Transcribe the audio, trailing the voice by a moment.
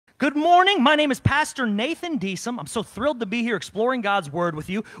Good morning. My name is Pastor Nathan Deisem. I'm so thrilled to be here exploring God's Word with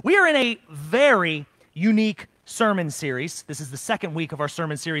you. We are in a very unique sermon series. This is the second week of our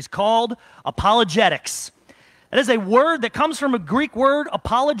sermon series called Apologetics. That is a word that comes from a Greek word,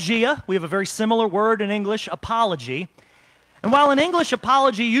 apologia. We have a very similar word in English, apology. And while in English,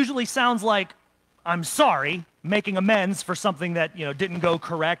 apology usually sounds like, I'm sorry, making amends for something that, didn't go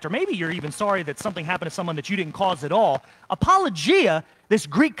correct, or maybe you're even sorry that something happened to someone that you didn't cause at all. Apologia, this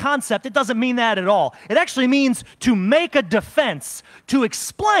Greek concept, it doesn't mean that at all. It actually means to make a defense, to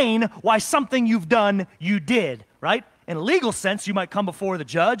explain why something you've done, you did, right? In a legal sense, you might come before the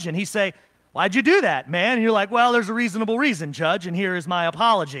judge and he say, why'd you do that, man? And you're like, well, there's a reasonable reason, Judge, and here is my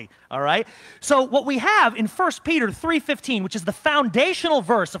apology, all right? So what we have in 1 Peter 3:15, which is the foundational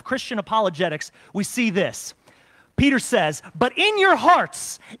verse of Christian apologetics, we see this. Peter says, but in your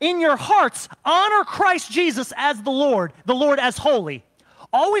hearts, honor Christ Jesus as the Lord as holy,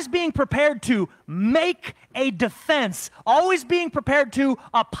 always being prepared to make a defense, always being prepared to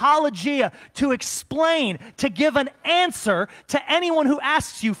apologia, to explain, to give an answer to anyone who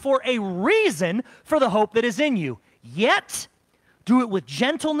asks you for a reason for the hope that is in you. Yet, do it with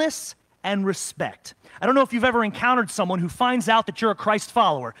gentleness and respect. I don't know if you've ever encountered someone who finds out that you're a Christ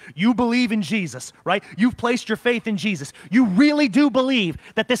follower. You believe in Jesus, right? You've placed your faith in Jesus. You really do believe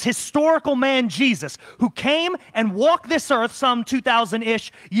that this historical man, Jesus, who came and walked this earth some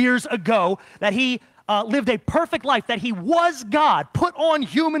 2,000-ish years ago, that he lived a perfect life, that he was God, put on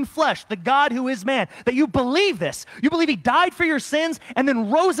human flesh, the God who is man, that you believe this. You believe he died for your sins and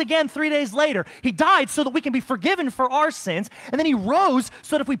then rose again 3 days later. He died so that we can be forgiven for our sins, and then he rose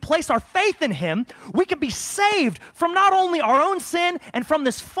so that if we place our faith in him, we can be saved from not only our own sin and from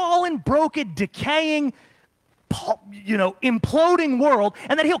this fallen, broken, decaying, imploding world,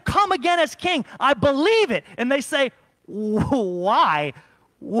 and that he'll come again as king. I believe it. And they say, why?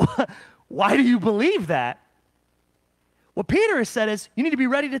 Why do you believe that? What Peter has said is, you need to be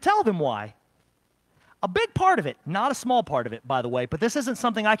ready to tell them why. A big part of it, not a small part of it, by the way, but this isn't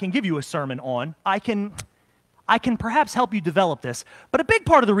something I can give you a sermon on. I can perhaps help you develop this, but a big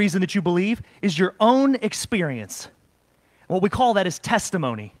part of the reason that you believe is your own experience. What we call that is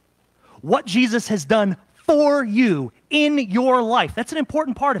testimony. What Jesus has done for you in your life. That's an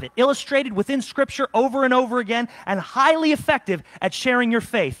important part of it, illustrated within Scripture over and over again, and highly effective at sharing your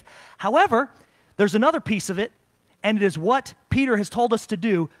faith. However, there's another piece of it, and it is what Peter has told us to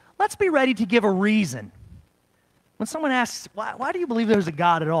do. Let's be ready to give a reason. When someone asks, why do you believe there's a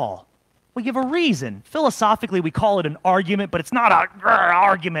God at all? We give a reason. Philosophically, we call it an argument, but it's not an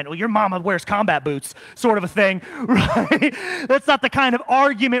argument. Well, your mama wears combat boots, sort of a thing, right? That's not the kind of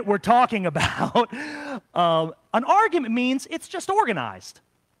argument we're talking about. An argument means it's just organized.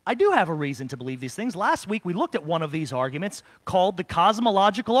 I do have a reason to believe these things. Last week, we looked at one of these arguments called the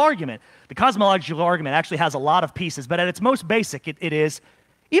cosmological argument. The cosmological argument actually has a lot of pieces, but at its most basic, it is,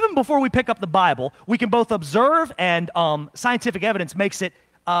 even before we pick up the Bible, we can both observe, and scientific evidence makes it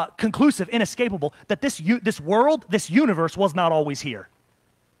conclusive, inescapable, that this world, this universe was not always here.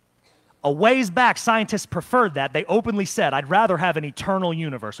 A ways back, scientists preferred that. They openly said, I'd rather have an eternal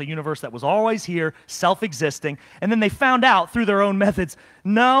universe, a universe that was always here, self-existing. And then they found out through their own methods,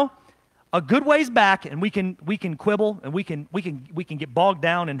 no, a good ways back, and we can quibble, and we can get bogged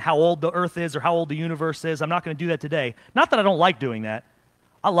down in how old the earth is or how old the universe is. I'm not going to do that today. Not that I don't like doing that.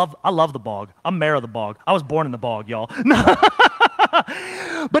 I love the bog. I'm mayor of the bog. I was born in the bog, y'all.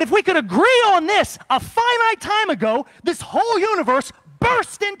 But if we could agree on this, a finite time ago, this whole universe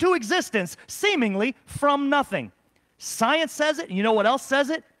burst into existence, seemingly from nothing. Science says it, and you know what else says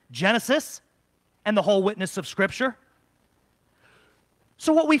it? Genesis and the whole witness of Scripture.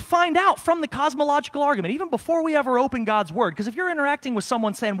 So what we find out from the cosmological argument, even before we ever open God's Word, because if you're interacting with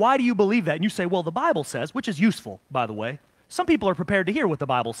someone saying, why do you believe that? And you say, well, the Bible says, which is useful, by the way. Some people are prepared to hear what the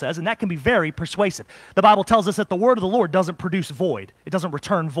Bible says, and that can be very persuasive. The Bible tells us that the word of the Lord doesn't produce void. It doesn't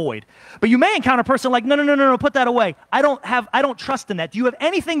return void. But you may encounter a person like, no, put that away. I don't trust in that. Do you have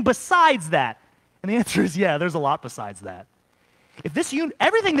anything besides that? And the answer is, yeah, there's a lot besides that. If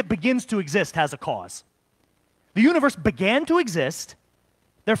everything that begins to exist has a cause. The universe began to exist,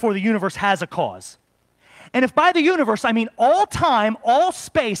 therefore the universe has a cause. And if by the universe I mean all time, all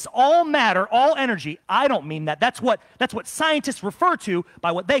space, all matter, all energy, I don't mean that. That's what scientists refer to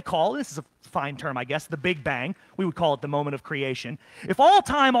by what they call, this is a fine term, I guess, the Big Bang. We would call it the moment of creation. If all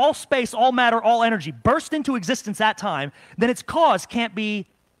time, all space, all matter, all energy burst into existence at time, then its cause can't be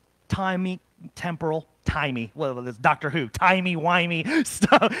timey, temporal, timey. Well, it's Doctor Who, timey-wimey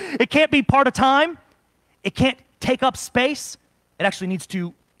stuff. It can't be part of time. It can't take up space. It actually needs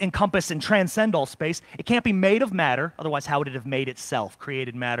to encompass and transcend all space. It can't be made of matter. Otherwise, how would it have made itself,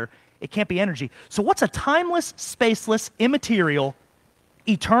 created matter? It can't be energy. So what's a timeless, spaceless, immaterial,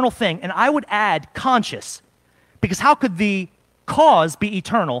 eternal thing? And I would add conscious. Because how could the cause be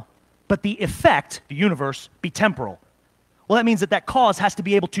eternal, but the effect, the universe, be temporal? Well, that means that that cause has to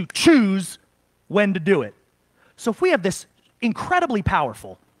be able to choose when to do it. So if we have this incredibly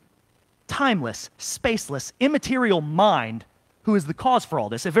powerful, timeless, spaceless, immaterial mind who is the cause for all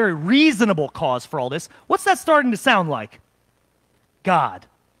this, a very reasonable cause for all this, what's that starting to sound like? God.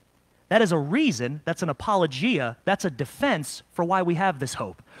 That is a reason, that's an apologia, that's a defense for why we have this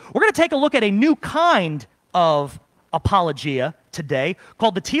hope. We're going to take a look at a new kind of apologia today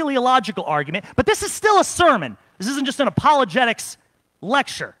called the teleological argument, but this is still a sermon. This isn't just an apologetics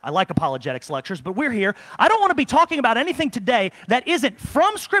lecture. I like apologetics lectures, but we're here. I don't want to be talking about anything today that isn't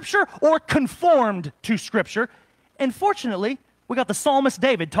from Scripture or conformed to Scripture. And fortunately, we got the psalmist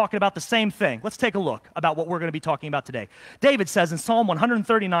David talking about the same thing. Let's take a look about what we're going to be talking about today. David says in Psalm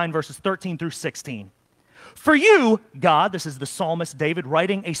 139, verses 13 through 16, "For you, God," this is the psalmist David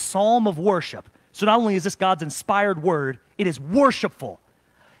writing a psalm of worship. So not only is this God's inspired word, it is worshipful.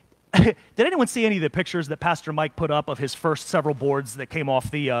 Did anyone see any of the pictures that Pastor Mike put up of his first several boards that came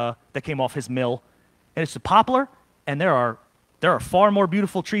off his mill? And it's a poplar, and there are far more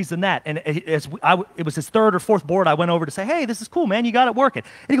beautiful trees than that. And it was his third or fourth board. I went over to say, "Hey, this is cool, man. You got it working."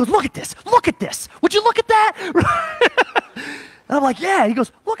 And he goes, Look at this. Would you look at that?" And I'm like, "Yeah." He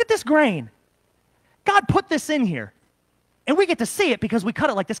goes, "Look at this grain. God put this in here. And we get to see it because we cut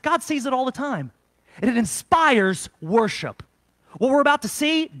it like this. God sees it all the time. And it inspires worship." What we're about to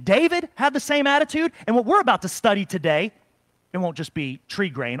see, David had the same attitude. And what we're about to study today, it won't just be tree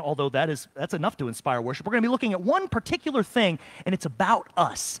grain, although that's enough to inspire worship. We're going to be looking at one particular thing, and it's about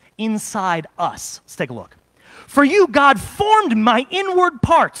us, inside us. Let's take a look. "For you, God, formed my inward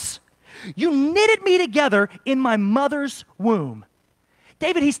parts. You knitted me together in my mother's womb."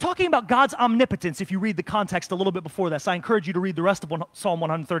 David, he's talking about God's omnipotence if you read the context a little bit before this. I encourage you to read the rest of Psalm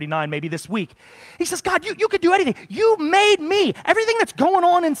 139 maybe this week. He says, "God, you could do anything. You made me. Everything that's going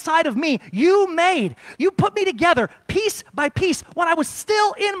on inside of me, you made. You put me together piece by piece when I was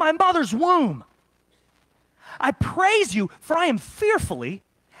still in my mother's womb. I praise you, for I am fearfully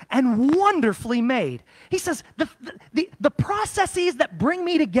and wonderfully made." He says, the processes that bring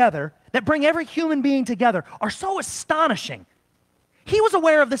me together, that bring every human being together, are so astonishing. He was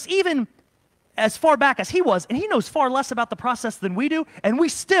aware of this even as far back as he was, and he knows far less about the process than we do, and we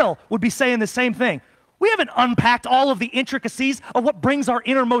still would be saying the same thing. We haven't unpacked all of the intricacies of what brings our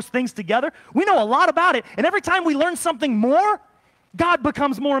innermost things together. We know a lot about it, and every time we learn something more, God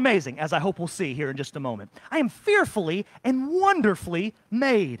becomes more amazing, as I hope we'll see here in just a moment. I am fearfully and wonderfully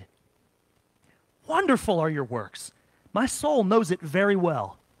made. Wonderful are your works. My soul knows it very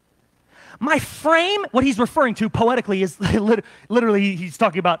well. My frame, what he's referring to poetically is literally, he's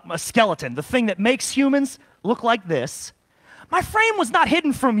talking about a skeleton, the thing that makes humans look like this. My frame was not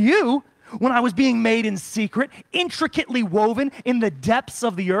hidden from you when I was being made in secret, intricately woven in the depths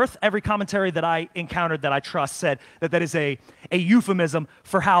of the earth. Every commentary that I encountered that I trust said that that is a euphemism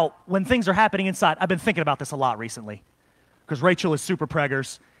for how when things are happening inside. I've been thinking about this a lot recently because Rachel is super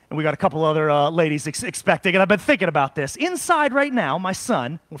preggers. And we got a couple other ladies expecting, and I've been thinking about this. Inside right now, my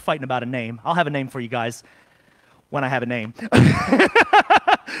son, we're fighting about a name. I'll have a name for you guys when I have a name.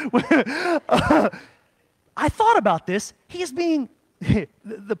 I thought about this. He is being,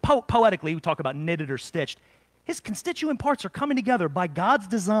 poetically, we talk about knitted or stitched. His constituent parts are coming together by God's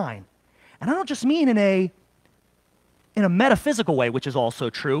design. And I don't just mean in a metaphysical way, which is also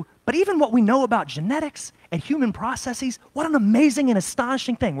true, but even what we know about genetics and human processes, what an amazing and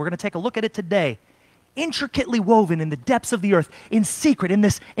astonishing thing. We're going to take a look at it today. Intricately woven in the depths of the earth, in secret, in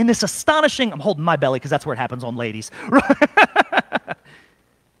this astonishing, I'm holding my belly because that's where it happens on ladies.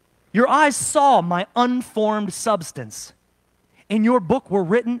 Your eyes saw my unformed substance. In your book were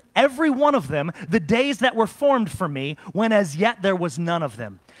written, every one of them, the days that were formed for me, when as yet there was none of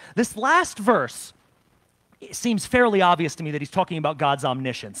them. This last verse, it seems fairly obvious to me that he's talking about God's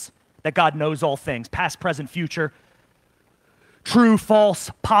omniscience, that God knows all things, past, present, future, true,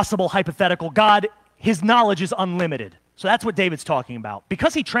 false, possible, hypothetical. God, his knowledge is unlimited. So that's what David's talking about.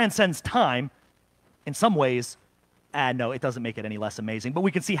 Because he transcends time, in some ways, no, it doesn't make it any less amazing, but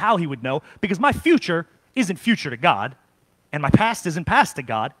we can see how he would know, because my future isn't future to God, and my past isn't past to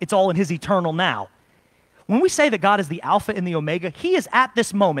God. It's all in his eternal now. When we say that God is the Alpha and the Omega, he is at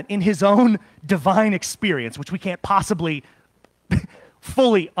this moment in his own divine experience, which we can't possibly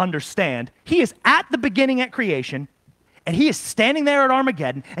fully understand. He is at the beginning at creation, and he is standing there at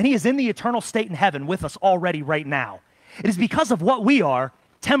Armageddon, and he is in the eternal state in heaven with us already right now. It is because of what we are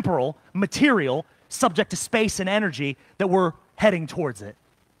temporal, material, subject to space and energy, that we're heading towards it.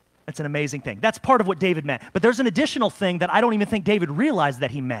 That's an amazing thing. That's part of what David meant. But there's an additional thing that I don't even think David realized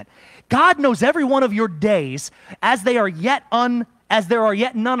that he meant. God knows every one of your days as there are yet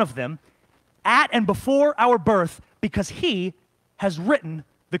none of them, at and before our birth, because he has written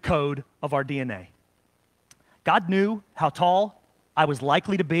the code of our DNA. God knew how tall I was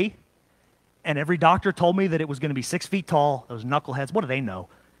likely to be, and every doctor told me that it was going to be 6 feet tall. Those knuckleheads, what do they know?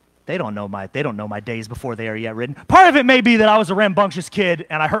 They don't know my days before they are yet written. Part of it may be that I was a rambunctious kid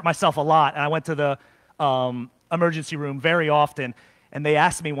and I hurt myself a lot, and I went to the emergency room very often, and they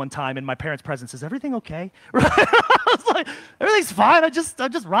asked me one time in my parents' presence, "Is everything okay?" Right? I was like, "Everything's fine. I just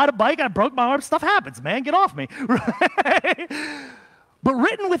ride a bike and I broke my arm. Stuff happens, man. Get off me." Right? But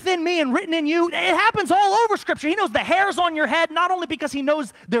written within me and written in you, it happens all over Scripture. He knows the hairs on your head, not only because he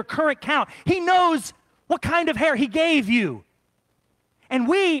knows their current count, he knows what kind of hair he gave you. And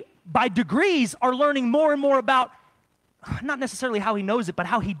we, by degrees, are learning more and more about not necessarily how he knows it, but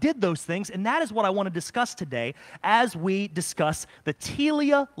how he did those things. And that is what I want to discuss today as we discuss the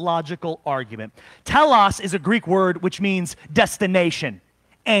teleological argument. Telos is a Greek word which means destination,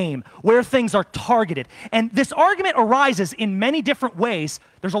 aim, where things are targeted. And this argument arises in many different ways.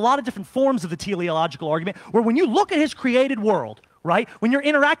 There's a lot of different forms of the teleological argument where when you look at his created world, right, when you're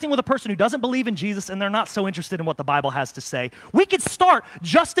interacting with a person who doesn't believe in Jesus and they're not so interested in what the Bible has to say, we could start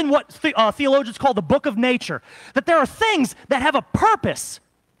just in what theologians call the book of nature, that there are things that have a purpose,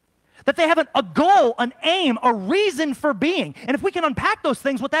 that they have a goal, an aim, a reason for being. And if we can unpack those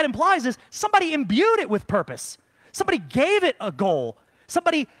things, what that implies is somebody imbued it with purpose. Somebody gave it a goal.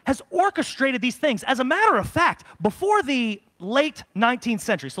 Somebody has orchestrated these things. As a matter of fact, before the late 19th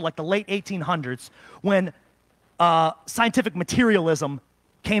century, so like the late 1800s, when scientific materialism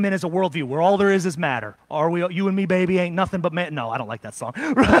came in as a worldview where all there is matter. Are we, you and me, baby, ain't nothing but man. No, I don't like that song,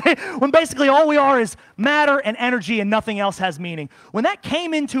 right? When basically all we are is matter and energy and nothing else has meaning. When that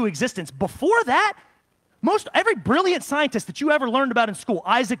came into existence, before that, every brilliant scientist that you ever learned about in school,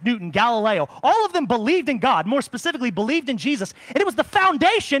 Isaac Newton, Galileo, all of them believed in God, more specifically believed in Jesus, and it was the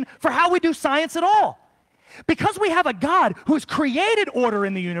foundation for how we do science at all. Because we have a God who has created order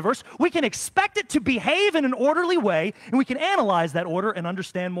in the universe, we can expect it to behave in an orderly way, and we can analyze that order and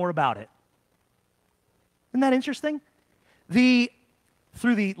understand more about it. Isn't that interesting?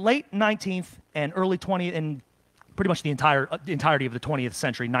 Through the late 19th and early 20th, and pretty much the entirety of the 20th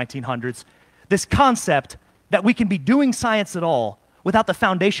century, 1900s, this concept that we can be doing science at all without the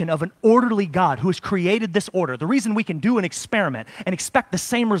foundation of an orderly God who has created this order. The reason we can do an experiment and expect the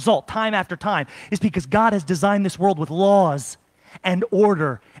same result time after time is because God has designed this world with laws and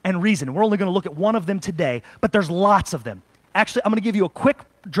order and reason. We're only going to look at one of them today, but there's lots of them. Actually, I'm going to give you a quick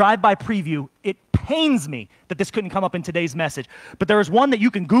drive-by preview. It pains me that this couldn't come up in today's message, but there is one that you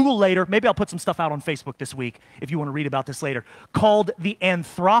can Google later. Maybe I'll put some stuff out on Facebook this week if you want to read about this later, called the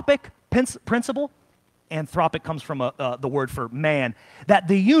anthropic principle. Anthropic comes from the word for man, that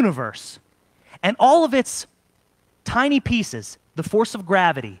the universe and all of its tiny pieces, the force of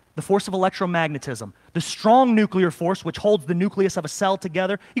gravity, the force of electromagnetism, the strong nuclear force which holds the nucleus of a cell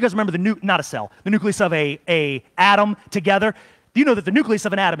together. You guys remember not a cell, the nucleus of a atom together. Do you know that the nucleus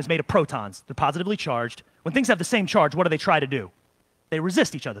of an atom is made of protons? They're positively charged. When things have the same charge, what do they try to do? They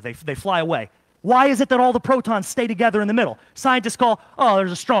resist each other. They fly away. Why is it that all the protons stay together in the middle? Scientists call,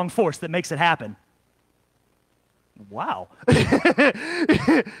 there's a strong force that makes it happen. Wow.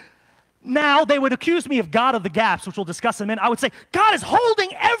 Now, they would accuse me of God of the gaps, which we'll discuss in a minute. I would say, God is holding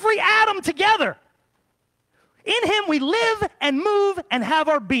every atom together. In him we live and move and have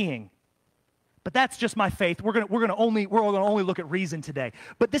our being. But that's just my faith. We're going to only look at reason today.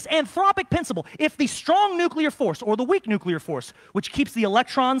 But this anthropic principle, if the strong nuclear force or the weak nuclear force, which keeps the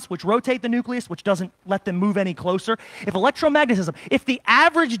electrons, which rotate the nucleus, which doesn't let them move any closer, if electromagnetism, if the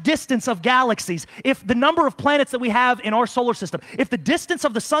average distance of galaxies, if the number of planets that we have in our solar system, if the distance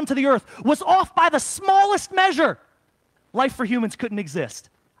of the sun to the earth was off by the smallest measure, life for humans couldn't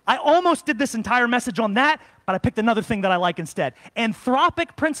exist. I almost did this entire message on that, but I picked another thing that I like instead.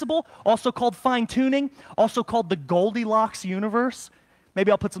 Anthropic principle, also called fine-tuning, also called the Goldilocks universe. Maybe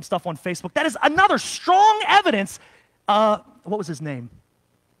I'll put some stuff on Facebook. That is another strong evidence. What was his name?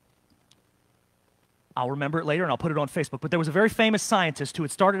 I'll remember it later and I'll put it on Facebook. But there was a very famous scientist who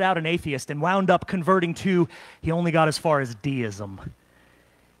had started out an atheist and wound up converting to, he only got as far as deism.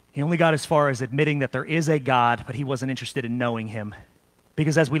 He only got as far as admitting that there is a God, but he wasn't interested in knowing him.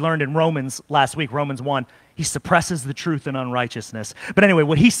 Because as we learned in Romans last week, Romans 1, he suppresses the truth in unrighteousness. But anyway,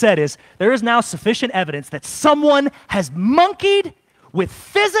 what he said is, there is now sufficient evidence that someone has monkeyed with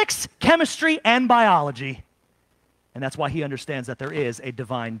physics, chemistry, and biology. And that's why he understands that there is a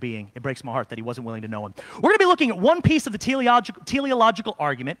divine being. It breaks my heart that he wasn't willing to know him. We're going to be looking at one piece of the teleological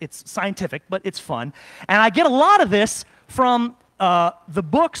argument. It's scientific, but it's fun. And I get a lot of this from the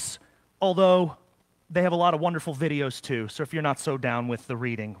books, although they have a lot of wonderful videos too. So if you're not so down with the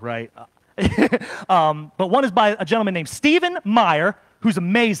reading, right? But one is by a gentleman named Stephen Meyer, who's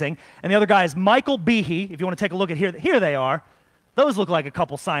amazing. And the other guy is Michael Behe. If you want to take a look at here they are. Those look like a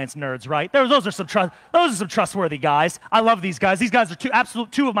couple science nerds, right? Those are some trustworthy guys. I love these guys. These guys are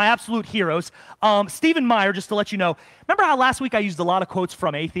two of my absolute heroes. Stephen Meyer, just to let you know, remember how last week I used a lot of quotes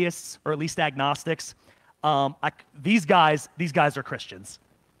from atheists, or at least agnostics? These guys are Christians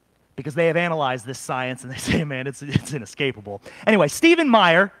because they have analyzed this science and they say, man, it's inescapable. Anyway, Stephen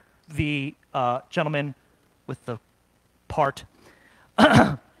Meyer, the gentleman with the part,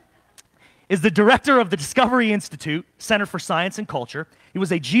 is the director of the Discovery Institute, Center for Science and Culture. He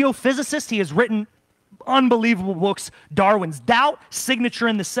was a geophysicist. He has written unbelievable books, Darwin's Doubt, Signature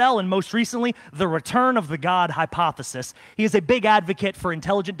in the Cell, and most recently, The Return of the God Hypothesis. He is a big advocate for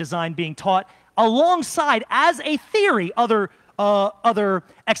intelligent design being taught alongside, as a theory, other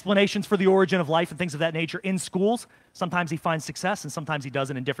explanations for the origin of life and things of that nature in schools. Sometimes he finds success, and sometimes he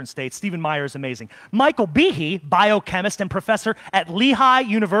doesn't in different states. Stephen Meyer is amazing. Michael Behe, biochemist and professor at Lehigh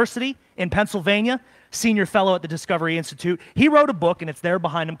University in Pennsylvania, senior fellow at the Discovery Institute. He wrote a book, and it's there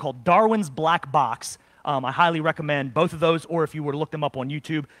behind him, called Darwin's Black Box. I highly recommend both of those, or if you were to look them up on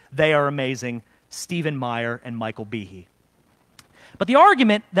YouTube, they are amazing. Stephen Meyer and Michael Behe. But the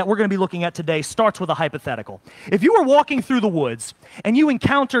argument that we're going to be looking at today starts with a hypothetical. If you were walking through the woods and you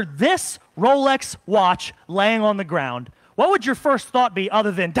encountered this Rolex watch laying on the ground, what would your first thought be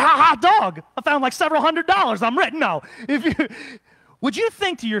other than, hot dog, I found like several $100s, I'm ready? No. Would you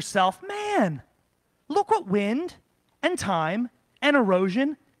think to yourself, man, look what wind and time and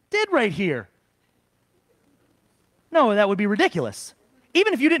erosion did right here? No, that would be ridiculous.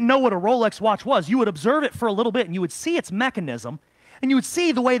 Even if you didn't know what a Rolex watch was, you would observe it for a little bit and you would see its mechanism. And you would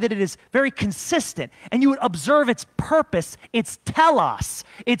see the way that it is very consistent. And you would observe its purpose, its telos,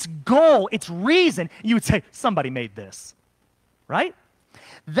 its goal, its reason. You would say, somebody made this, right?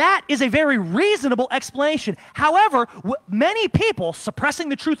 That is a very reasonable explanation. However, many people, suppressing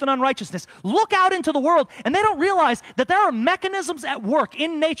the truth and unrighteousness, look out into the world and they don't realize that there are mechanisms at work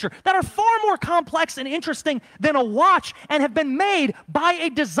in nature that are far more complex and interesting than a watch and have been made by a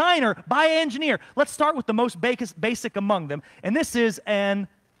designer, by an engineer. Let's start with the most basic among them, and this is an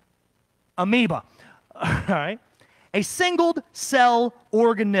amoeba. All right? A single-cell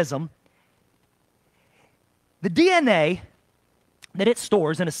organism. The DNA that it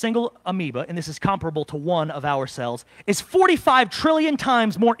stores in a single amoeba, and this is comparable to one of our cells, is 45 trillion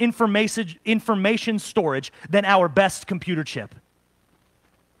times more information storage than our best computer chip.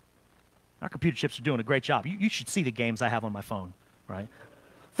 Our computer chips are doing a great job. You should see the games I have on my phone, right?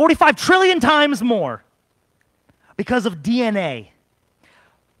 45 trillion times more because of DNA.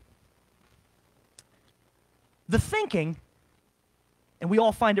 The thinking, and we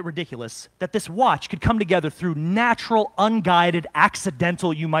all find it ridiculous, that this watch could come together through natural, unguided,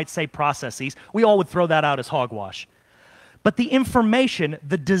 accidental, you might say, processes. We all would throw that out as hogwash. But the information,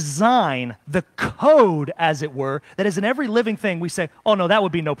 the design, the code, as it were, that is in every living thing, we say, oh no, that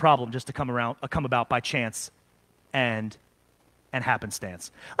would be no problem just to come about by chance and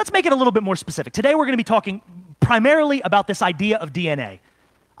happenstance. Let's make it a little bit more specific. Today we're going to be talking primarily about this idea of DNA.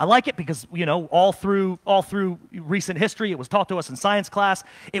 I like it because, you know, all through recent history, it was taught to us in science class.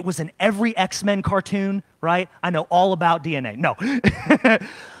 It was in every X-Men cartoon, right? I know all about DNA. No.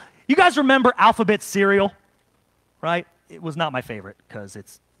 You guys remember Alphabet cereal, right? It was not my favorite because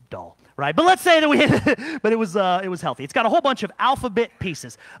it's dull, right? But let's say that but it was healthy. It's got a whole bunch of alphabet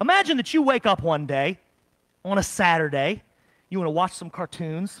pieces. Imagine that you wake up one day on a Saturday, you want to watch some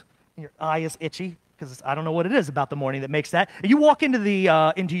cartoons, and your eye is itchy, because I don't know what it is about the morning that makes that. And you walk into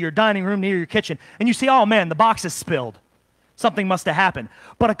your dining room near your kitchen, and you see, oh man, the box is spilled. Something must have happened.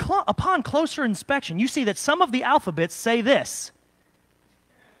 But upon closer inspection, you see that some of the alphabets say this.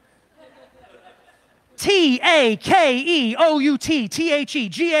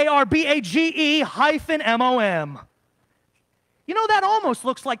 TAKEOUTTHEGARBAGE-MOM. You know, that almost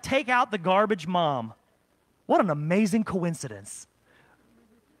looks like take out the garbage mom. What an amazing coincidence.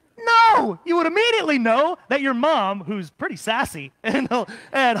 No! You would immediately know that your mom, who's pretty sassy and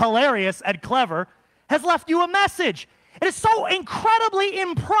hilarious and clever, has left you a message. It is so incredibly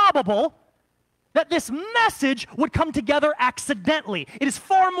improbable that this message would come together accidentally. It is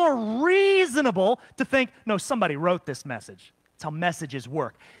far more reasonable to think, no, somebody wrote this message. That's how messages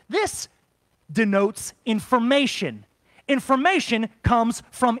work. This denotes information. Information comes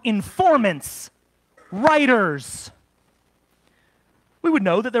from informants, writers, we would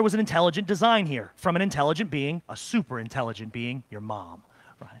know that there was an intelligent design here from an intelligent being, a super intelligent being, your mom,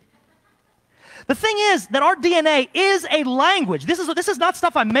 right? The thing is that our DNA is a language. This is not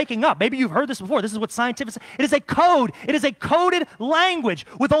stuff I'm making up. Maybe you've heard this before. This is what scientists say. It is a code. It is a coded language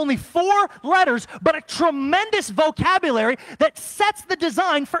with only 4 letters, but a tremendous vocabulary that sets the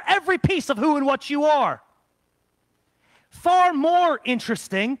design for every piece of who and what you are. Far more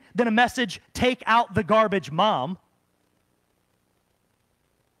interesting than a message, "Take out the garbage, Mom,"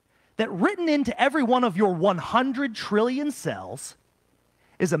 that written into every one of your 100 trillion cells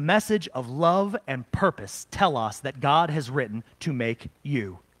is a message of love and purpose, telos, that God has written to make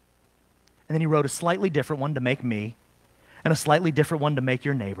you. And then he wrote a slightly different one to make me, and a slightly different one to make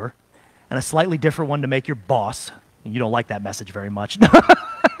your neighbor, and a slightly different one to make your boss. And you don't like that message very much.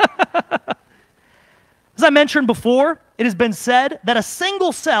 As I mentioned before, it has been said that a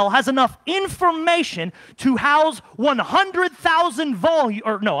single cell has enough information to house 1,000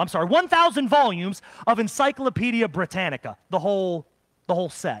 volumes of Encyclopedia Britannica, the whole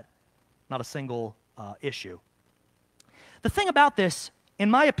set, not a single issue. The thing about this, in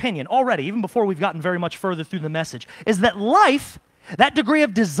my opinion, already, even before we've gotten very much further through the message, is that life, that degree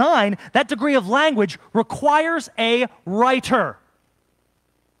of design, that degree of language, requires a writer.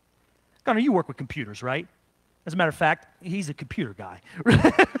 Connor, you work with computers, right? As a matter of fact, he's a computer guy.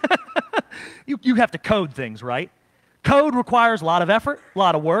 You have to code things, right? Code requires a lot of effort, a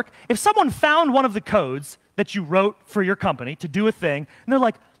lot of work. If someone found one of the codes that you wrote for your company to do a thing, and they're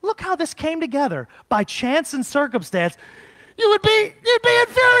like, "Look how this came together by chance and circumstance," you'd be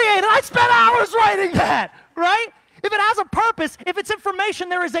infuriated. I spent hours writing that, right? If it has a purpose, if it's information,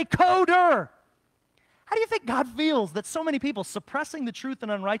 there is a coder. How do you think God feels that so many people suppressing the truth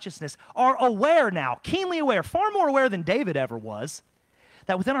and unrighteousness are aware now, keenly aware, far more aware than David ever was,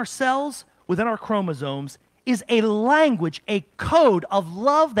 that within our cells, within our chromosomes, is a language, a code of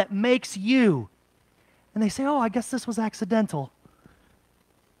love that makes you? And they say, "Oh, I guess this was accidental."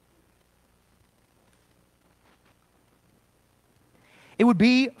 It would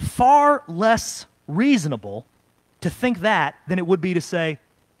be far less reasonable to think that than it would be to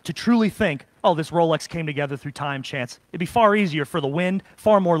truly think, "Oh, this Rolex came together through time, chance." It'd be far easier for the wind,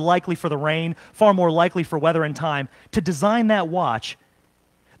 far more likely for the rain, far more likely for weather and time to design that watch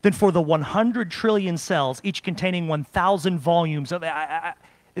than for the 100 trillion cells, each containing 1,000 volumes of...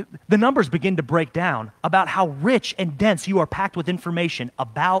 the numbers begin to break down about how rich and dense you are packed with information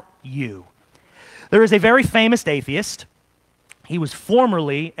about you. There is a very famous atheist. He was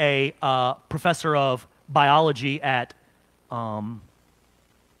formerly a professor of biology at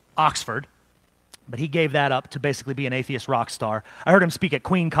Oxford, but he gave that up to basically be an atheist rock star. I heard him speak at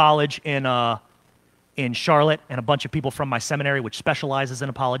Queen College in Charlotte, and a bunch of people from my seminary, which specializes in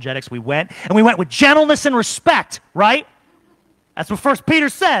apologetics, we went with gentleness and respect, right? That's what 1 Peter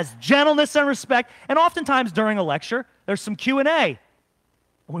says, gentleness and respect. And oftentimes during a lecture, there's some Q&A.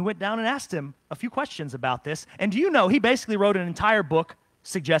 We went down and asked him a few questions about this. And do you know, he basically wrote an entire book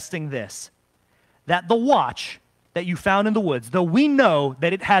suggesting this, that the watch that you found in the woods, though we know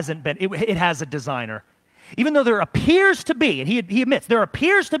that it has a designer, even though there appears to be, and he admits, there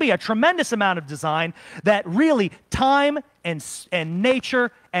appears to be a tremendous amount of design, that really time and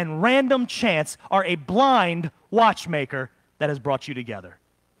nature and random chance are a blind watchmaker that has brought you together.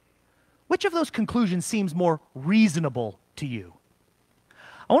 Which of those conclusions seems more reasonable to you?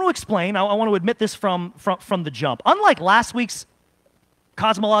 I want to explain, I want to admit this from the jump. Unlike last week's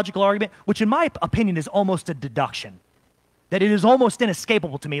cosmological argument, which in my opinion is almost a deduction, that it is almost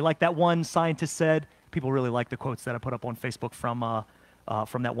inescapable to me, like that one scientist said. People really like the quotes that I put up on Facebook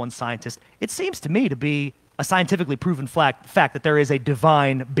from that one scientist. It seems to me to be a scientifically proven fact that there is a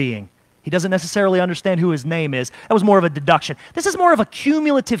divine being. He doesn't necessarily understand who his name is. That was more of a deduction. This is more of a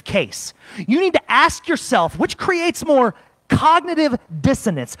cumulative case. You need to ask yourself, which creates more cognitive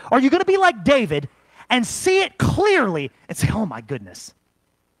dissonance? Are you going to be like David and see it clearly and say, "Oh my goodness"?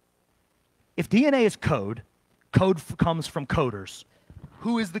 If DNA is code, code comes from coders.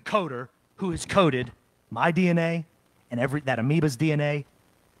 Who is the coder who has coded my DNA and that amoeba's DNA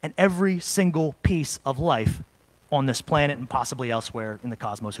and every single piece of life on this planet and possibly elsewhere in the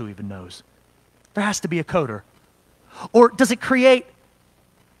cosmos? Who even knows? There has to be a coder. Or does it create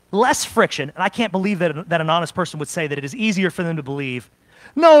less friction? And I can't believe that an honest person would say that it is easier for them to believe,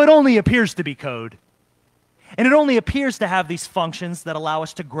 no, it only appears to be code. And it only appears to have these functions that allow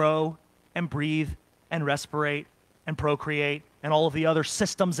us to grow and breathe and respirate and procreate and all of the other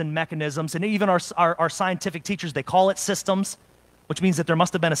systems and mechanisms. And even our scientific teachers, they call it systems, which means that there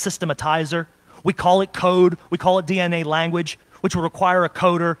must have been a systematizer. We call it code. We call it DNA language. which would require a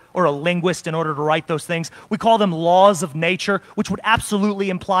coder or a linguist in order to write those things. We call them laws of nature, which would absolutely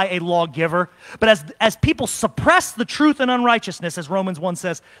imply a lawgiver. But as people suppress the truth and unrighteousness, as Romans 1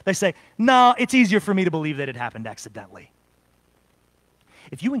 says, they say, no, it's easier for me to believe that it happened accidentally.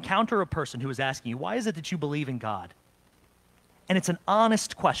 If you encounter a person who is asking you, why is it that you believe in God? And it's an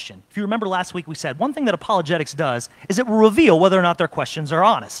honest question. If you remember last week we said, one thing that apologetics does is it will reveal whether or not their questions are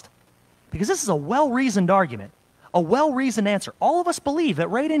honest. Because this is a well-reasoned argument, a well-reasoned answer. All of us believe that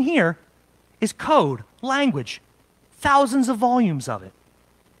right in here is code, language, thousands of volumes of it.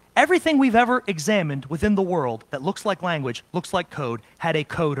 Everything we've ever examined within the world that looks like language, looks like code, had a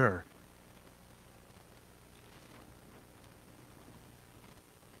coder.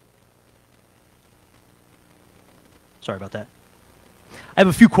 Sorry about that. I have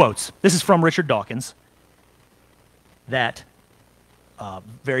a few quotes. This is from Richard Dawkins, that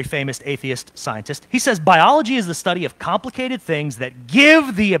very famous atheist scientist. He says, biology is the study of complicated things that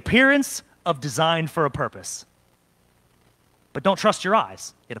give the appearance of design for a purpose. But don't trust your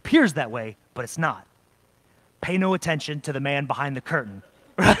eyes. It appears that way, but it's not. Pay no attention to the man behind the curtain.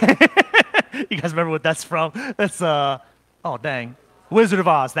 You guys remember what that's from? That's, oh dang, Wizard of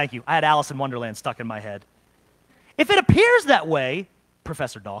Oz, thank you. I had Alice in Wonderland stuck in my head. If it appears that way,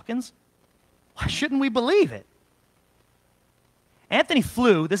 Professor Dawkins, why shouldn't we believe it? Anthony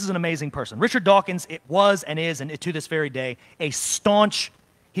Flew, this is an amazing person. Richard Dawkins, it was and is, and to this very day, a staunch,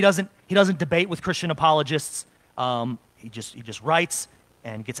 he doesn't debate with Christian apologists. He just writes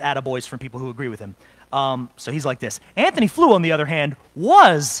and gets attaboys from people who agree with him. So he's like this. Anthony Flew, on the other hand,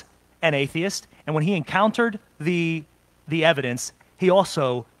 was an atheist, and when he encountered the evidence, he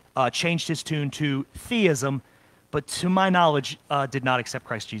also changed his tune to theism, but to my knowledge, did not accept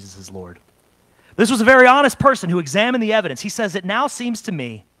Christ Jesus as Lord. This was a very honest person who examined the evidence. He says, it now seems to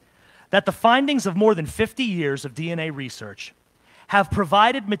me that the findings of more than 50 years of DNA research have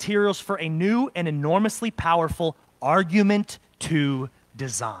provided materials for a new and enormously powerful argument to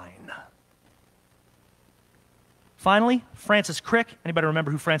design. Finally, Francis Crick. Anybody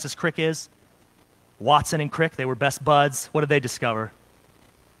remember who Francis Crick is? Watson and Crick, they were best buds. What did they discover?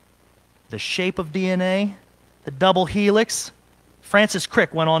 The shape of DNA, the double helix. Francis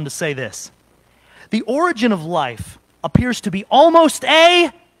Crick went on to say this: the origin of life appears to be almost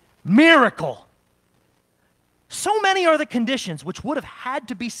a miracle. So many are the conditions which would have had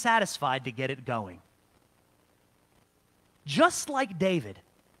to be satisfied to get it going. Just like David,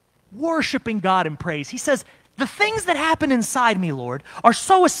 worshiping God in praise, he says, the things that happen inside me, Lord, are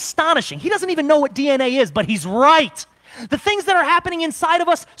so astonishing. He doesn't even know what DNA is, but he's right. The things that are happening inside of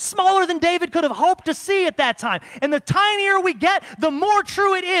us, smaller than David could have hoped to see at that time. And the tinier we get, the more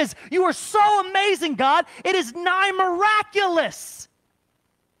true it is. You are so amazing, God. It is nigh miraculous.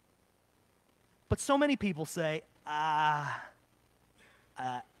 But so many people say, I'm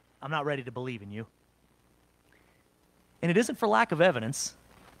not ready to believe in you. And it isn't for lack of evidence.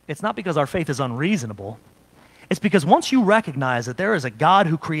 It's not because our faith is unreasonable. It's because once you recognize that there is a God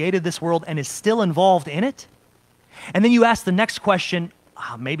who created this world and is still involved in it, and then you ask the next question,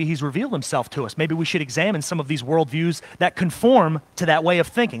 maybe he's revealed himself to us. Maybe we should examine some of these worldviews that conform to that way of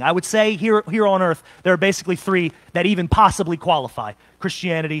thinking. I would say here on earth, there are basically three that even possibly qualify: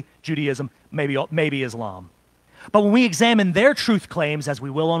 Christianity, Judaism, maybe Islam. But when we examine their truth claims, as we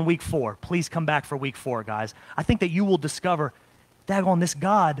will on week 4, please come back for week 4, guys, I think that you will discover, daggone, this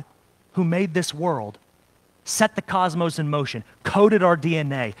God who made this world, set the cosmos in motion, coded our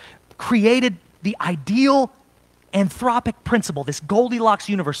DNA, created the ideal anthropic principle, this Goldilocks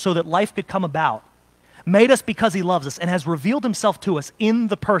universe, so that life could come about, made us because he loves us, and has revealed himself to us in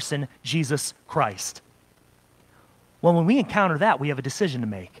the person Jesus Christ. Well, when we encounter that, we have a decision to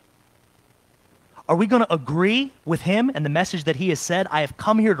make. Are we going to agree with him and the message that he has said, I have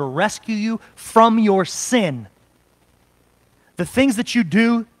come here to rescue you from your sin? The things that you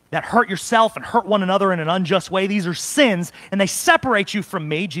do that hurt yourself and hurt one another in an unjust way, these are sins, and they separate you from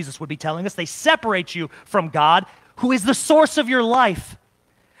me, Jesus would be telling us. They separate you from God, who is the source of your life.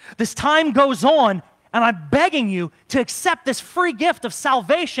 This time goes on, and I'm begging you to accept this free gift of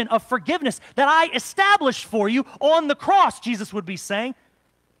salvation, of forgiveness that I established for you on the cross, Jesus would be saying.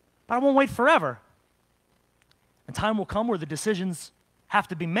 But I won't wait forever. And time will come where the decisions have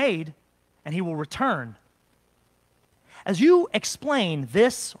to be made, and he will return. As you explain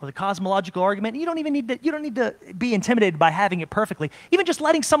this or the cosmological argument, you don't need to be intimidated by having it perfectly. Even just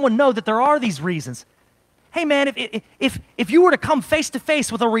letting someone know that there are these reasons. Hey man, if you were to come face to face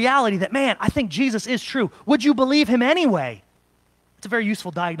with a reality that, man, I think Jesus is true, would you believe him anyway? It's a very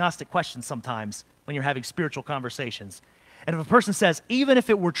useful diagnostic question sometimes when you're having spiritual conversations. And if a person says, even if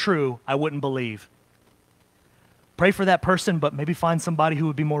it were true, I wouldn't believe, Pray for that person, but maybe find somebody who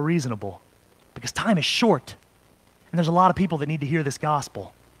would be more reasonable, because time is short, and there's a lot of people that need to hear this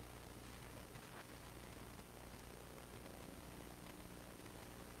gospel.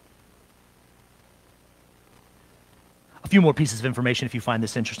 A few more pieces of information if you find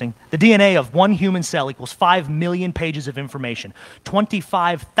this interesting. The DNA of one human cell equals 5 million pages of information,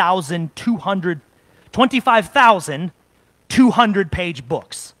 25,200 page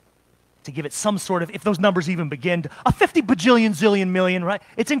books. To give it some sort of, if those numbers even begin, a 50 bajillion, zillion, million, right?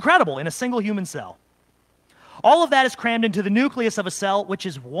 It's incredible in a single human cell. All of that is crammed into the nucleus of a cell, which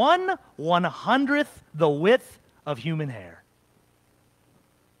is 1/100th the width of human hair.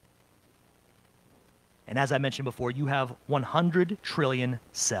 And as I mentioned before, you have 100 trillion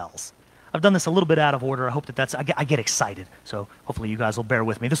cells. I've done this a little bit out of order. I hope I get excited. So hopefully you guys will bear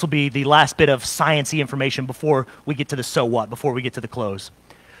with me. This will be the last bit of sciencey information before we get to the so what, before we get to the close.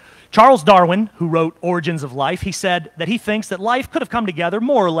 Charles Darwin, who wrote Origins of Life, he said that he thinks that life could have come together,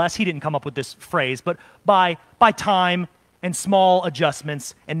 more or less, he didn't come up with this phrase, but by time and small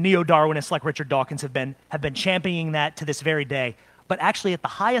adjustments, and neo-Darwinists like Richard Dawkins have been championing that to this very day. But actually at the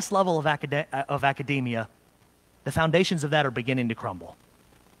highest level of academia, the foundations of that are beginning to crumble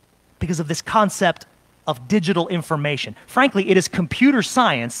because of this concept of digital information. Frankly, it is computer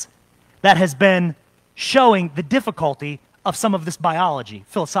science that has been showing the difficulty of some of this biology,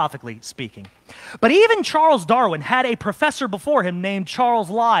 philosophically speaking. But even Charles Darwin had a professor before him named Charles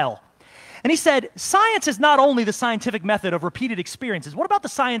Lyell. And he said, science is not only the scientific method of repeated experiences. What about the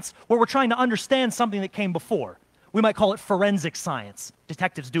science where we're trying to understand something that came before? We might call it forensic science.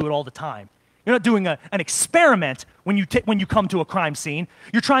 Detectives do it all the time. You're not doing an experiment when you come to a crime scene.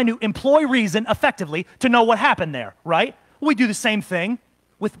 You're trying to employ reason effectively to know what happened there, right? Well, we do the same thing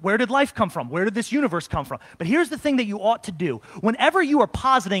with where did life come from? Where did this universe come from? But here's the thing that you ought to do. Whenever you are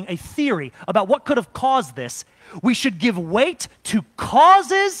positing a theory about what could have caused this, we should give weight to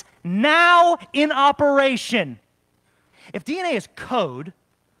causes now in operation. If DNA is code,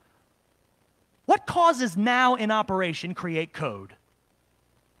 what causes now in operation create code?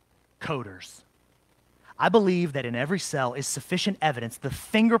 Coders. I believe that in every cell is sufficient evidence, the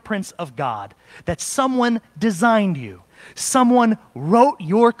fingerprints of God, that someone designed you. Someone wrote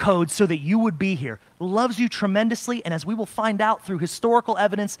your code so that you would be here, loves you tremendously, and as we will find out through historical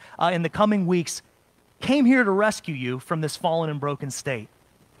evidence in the coming weeks, came here to rescue you from this fallen and broken state.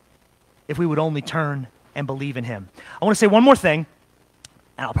 If we would only turn and believe in him. I want to say one more thing,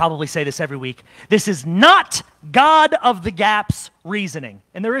 and I'll probably say this every week. This is not God of the gaps reasoning.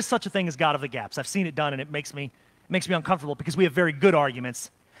 And there is such a thing as God of the gaps. I've seen it done, and it makes me uncomfortable because we have very good arguments.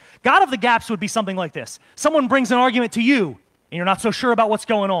 God of the gaps would be something like this. Someone brings an argument to you, and you're not so sure about what's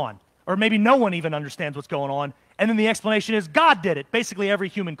going on. Or maybe no one even understands what's going on. And then the explanation is God did it. Basically, every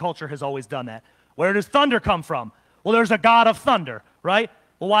human culture has always done that. Where does thunder come from? Well, there's a God of thunder, right?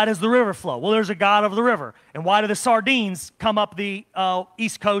 Well, why does the river flow? Well, there's a God of the river. And why do the sardines come up the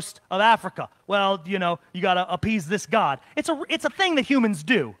east coast of Africa? Well, you got to appease this God. It's a thing that humans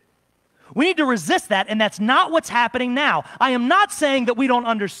do. We need to resist that, and that's not what's happening now. I am not saying that we don't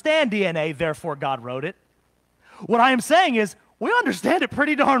understand DNA, therefore God wrote it. What I am saying is we understand it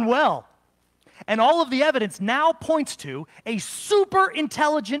pretty darn well. And all of the evidence now points to a super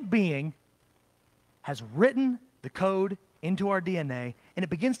intelligent being has written the code into our DNA, and it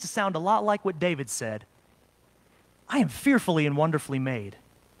begins to sound a lot like what David said. I am fearfully and wonderfully made.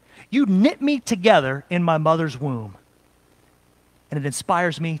 You knit me together in my mother's womb. And it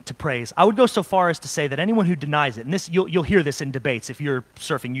inspires me to praise. I would go so far as to say that anyone who denies it, and this you'll hear this in debates if you're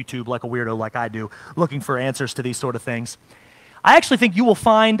surfing YouTube like a weirdo like I do, looking for answers to these sort of things. I actually think you will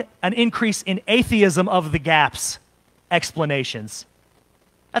find an increase in atheism of the gaps explanations.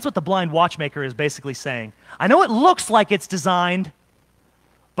 That's what the blind watchmaker is basically saying. I know it looks like it's designed,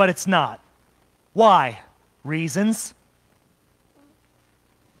 but it's not. Why? Reasons.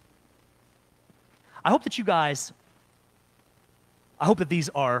 I hope that these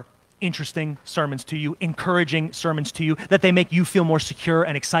are interesting sermons to you, encouraging sermons to you, that they make you feel more secure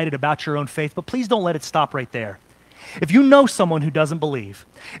and excited about your own faith, but please don't let it stop right there. If you know someone who doesn't believe,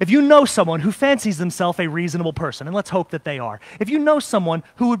 if you know someone who fancies themselves a reasonable person, and let's hope that they are, if you know someone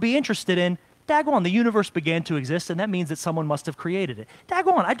who would be interested in, daggone, the universe began to exist, and that means that someone must have created it.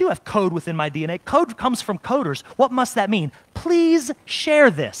 Daggone, I do have code within my DNA. Code comes from coders. What must that mean? Please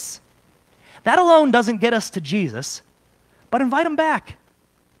share this. That alone doesn't get us to Jesus, but invite them back.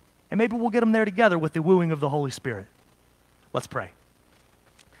 And maybe we'll get them there together with the wooing of the Holy Spirit. Let's pray.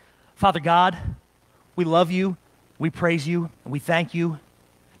 Father God, we love you, we praise you, and we thank you,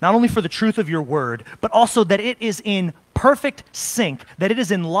 not only for the truth of your word, but also that it is in perfect sync, that it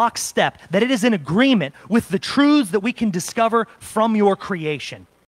is in lockstep, that it is in agreement with the truths that we can discover from your creation.